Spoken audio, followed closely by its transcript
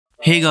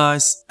Hey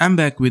guys, I'm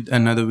back with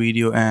another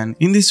video, and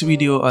in this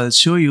video I'll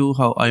show you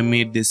how I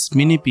made this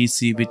mini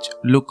PC which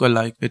look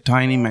like a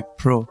tiny Mac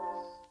Pro.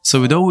 So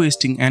without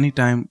wasting any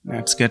time,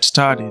 let's get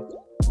started.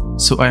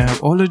 So I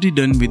have already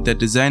done with the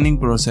designing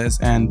process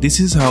and this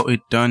is how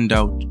it turned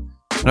out.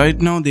 Right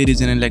now there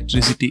is an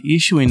electricity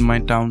issue in my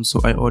town,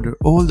 so I ordered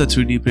all the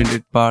 3D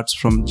printed parts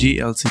from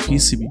JLC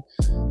PCB.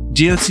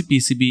 JLC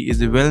PCB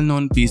is a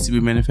well-known PCB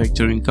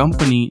manufacturing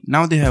company.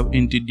 Now they have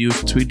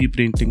introduced 3D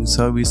printing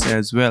service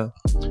as well.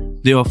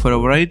 They offer a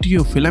variety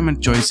of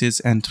filament choices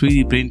and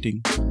 3D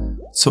printing.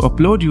 So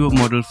upload your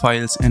model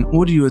files and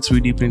order your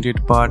 3D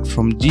printed part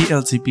from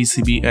JLC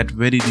PCB at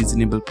very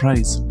reasonable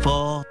price.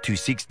 4 to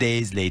 6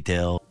 days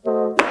later.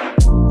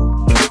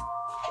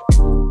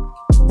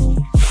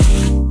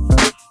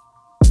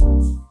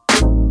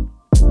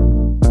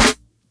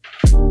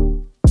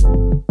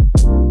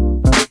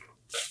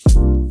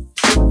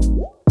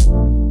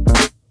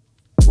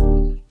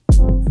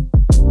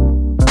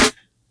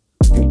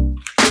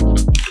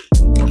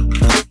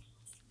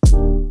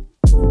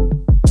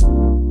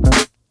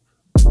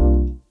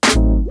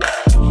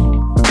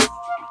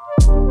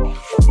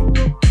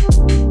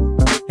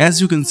 As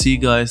you can see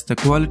guys, the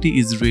quality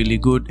is really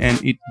good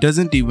and it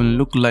doesn't even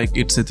look like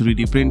it's a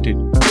 3D printed.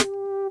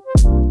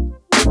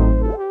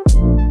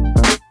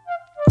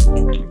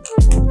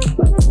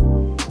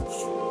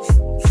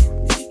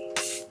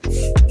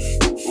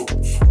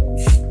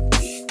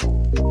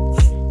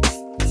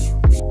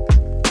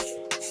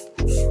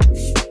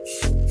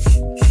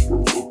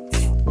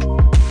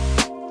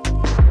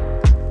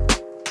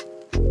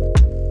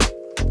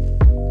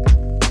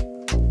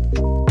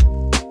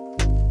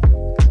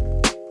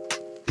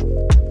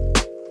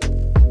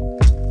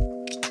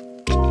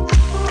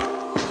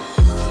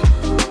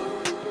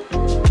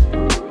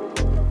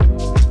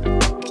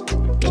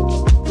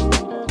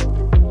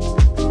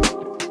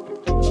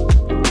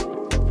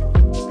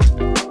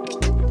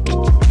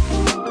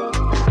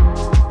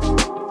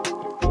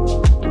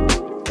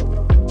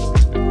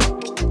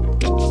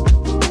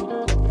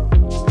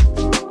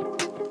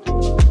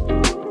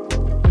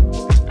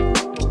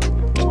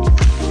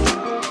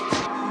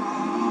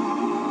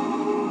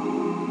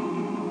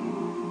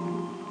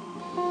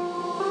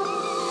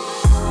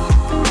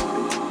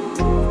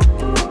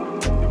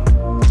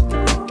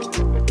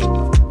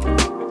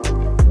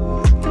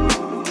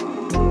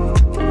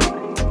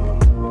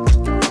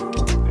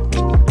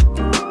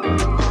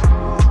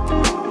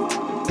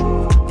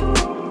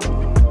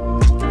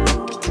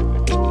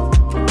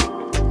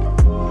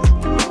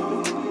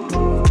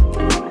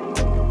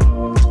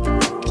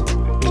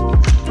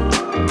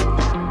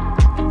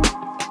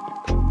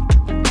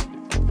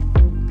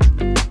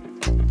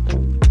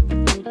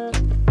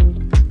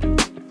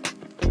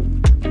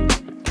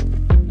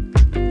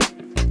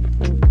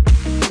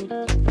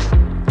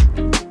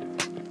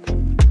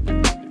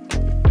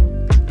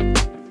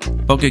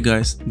 Okay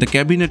guys, the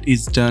cabinet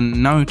is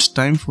done. Now it's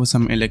time for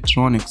some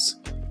electronics.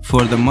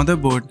 For the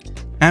motherboard,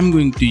 I'm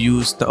going to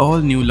use the all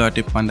new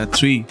Latte Panda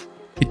 3.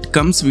 It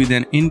comes with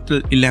an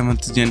Intel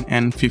 11th Gen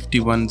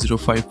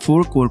N51054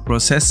 4-core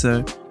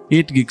processor,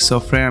 8 GB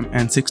of RAM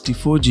and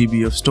 64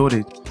 GB of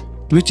storage,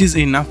 which is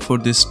enough for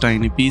this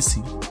tiny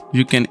PC.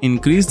 You can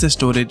increase the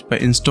storage by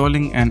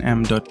installing an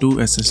M.2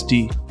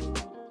 SSD.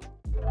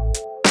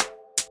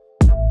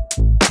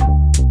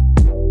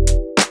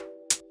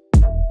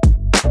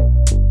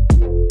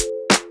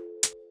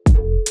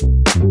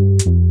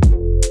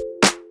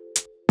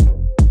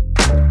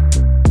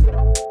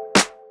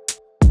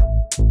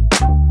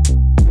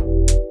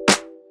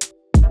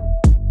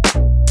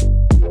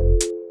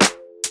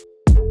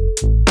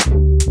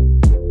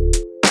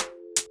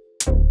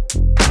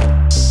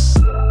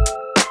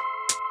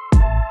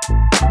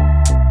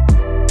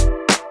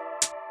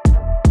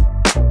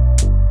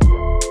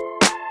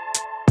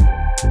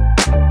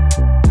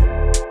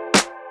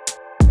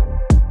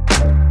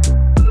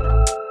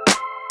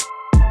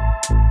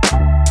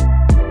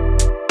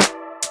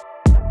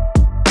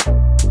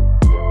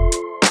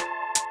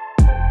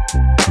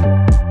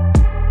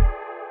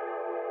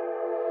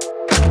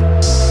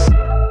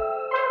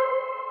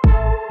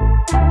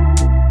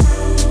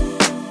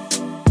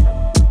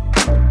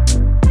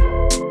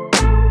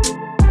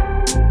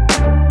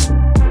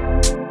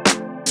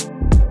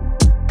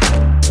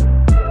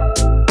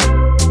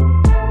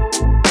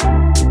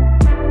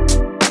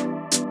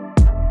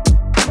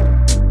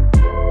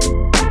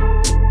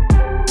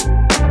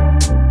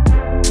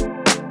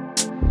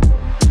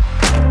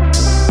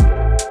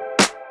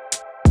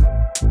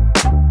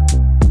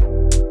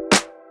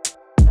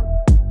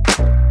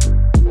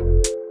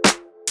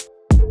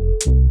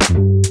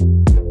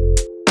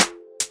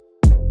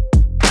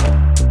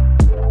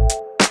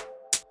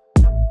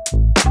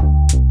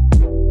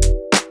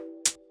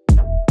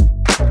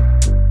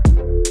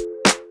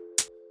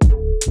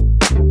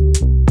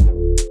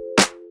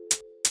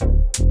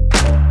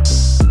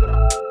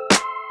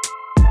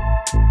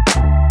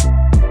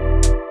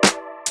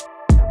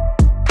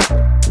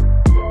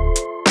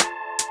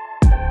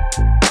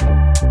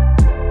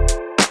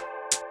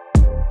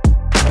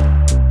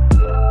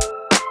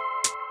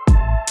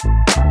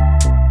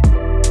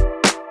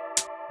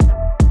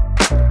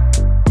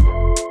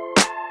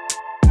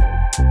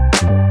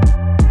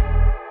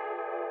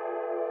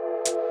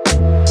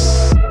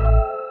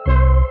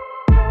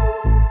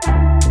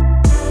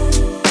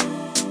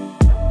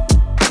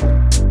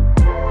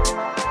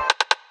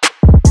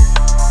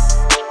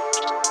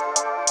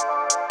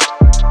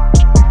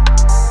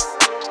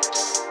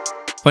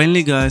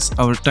 Finally guys,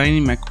 our Tiny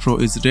Mac Pro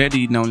is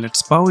ready. Now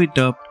let's power it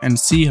up and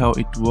see how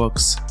it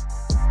works.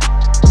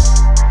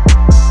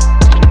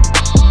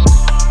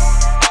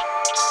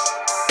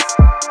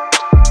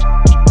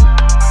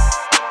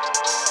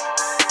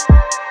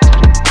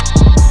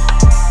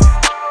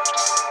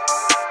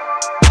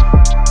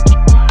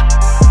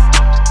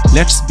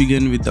 Let's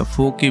begin with the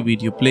 4K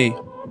video play.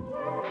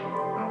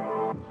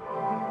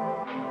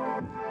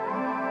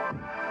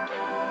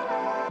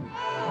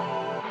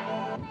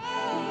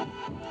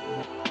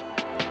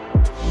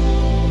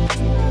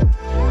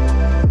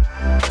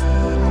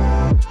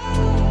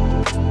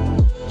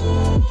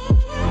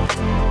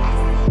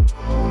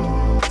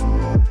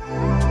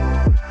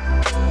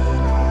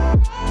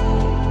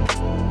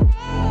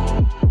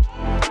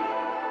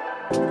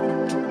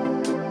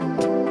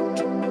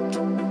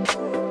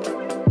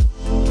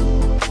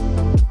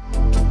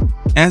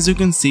 As you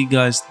can see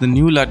guys, the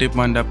new Latte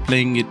Panda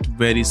playing it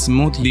very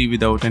smoothly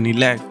without any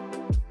lag.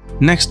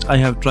 Next I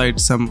have tried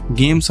some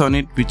games on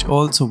it which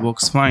also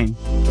works fine.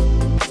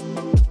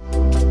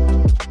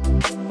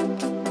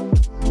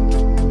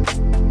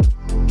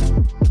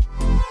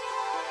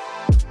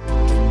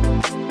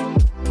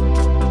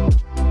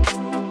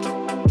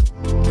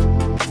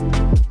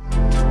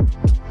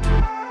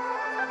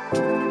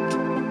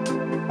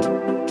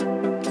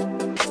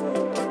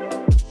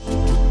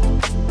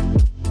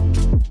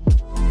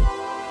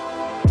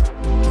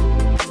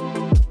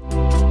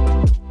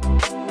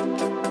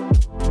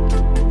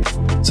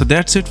 So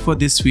that's it for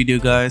this video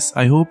guys.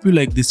 I hope you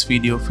like this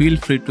video. Feel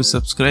free to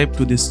subscribe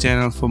to this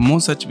channel for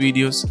more such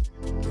videos.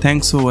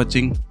 Thanks for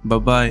watching. Bye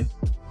bye.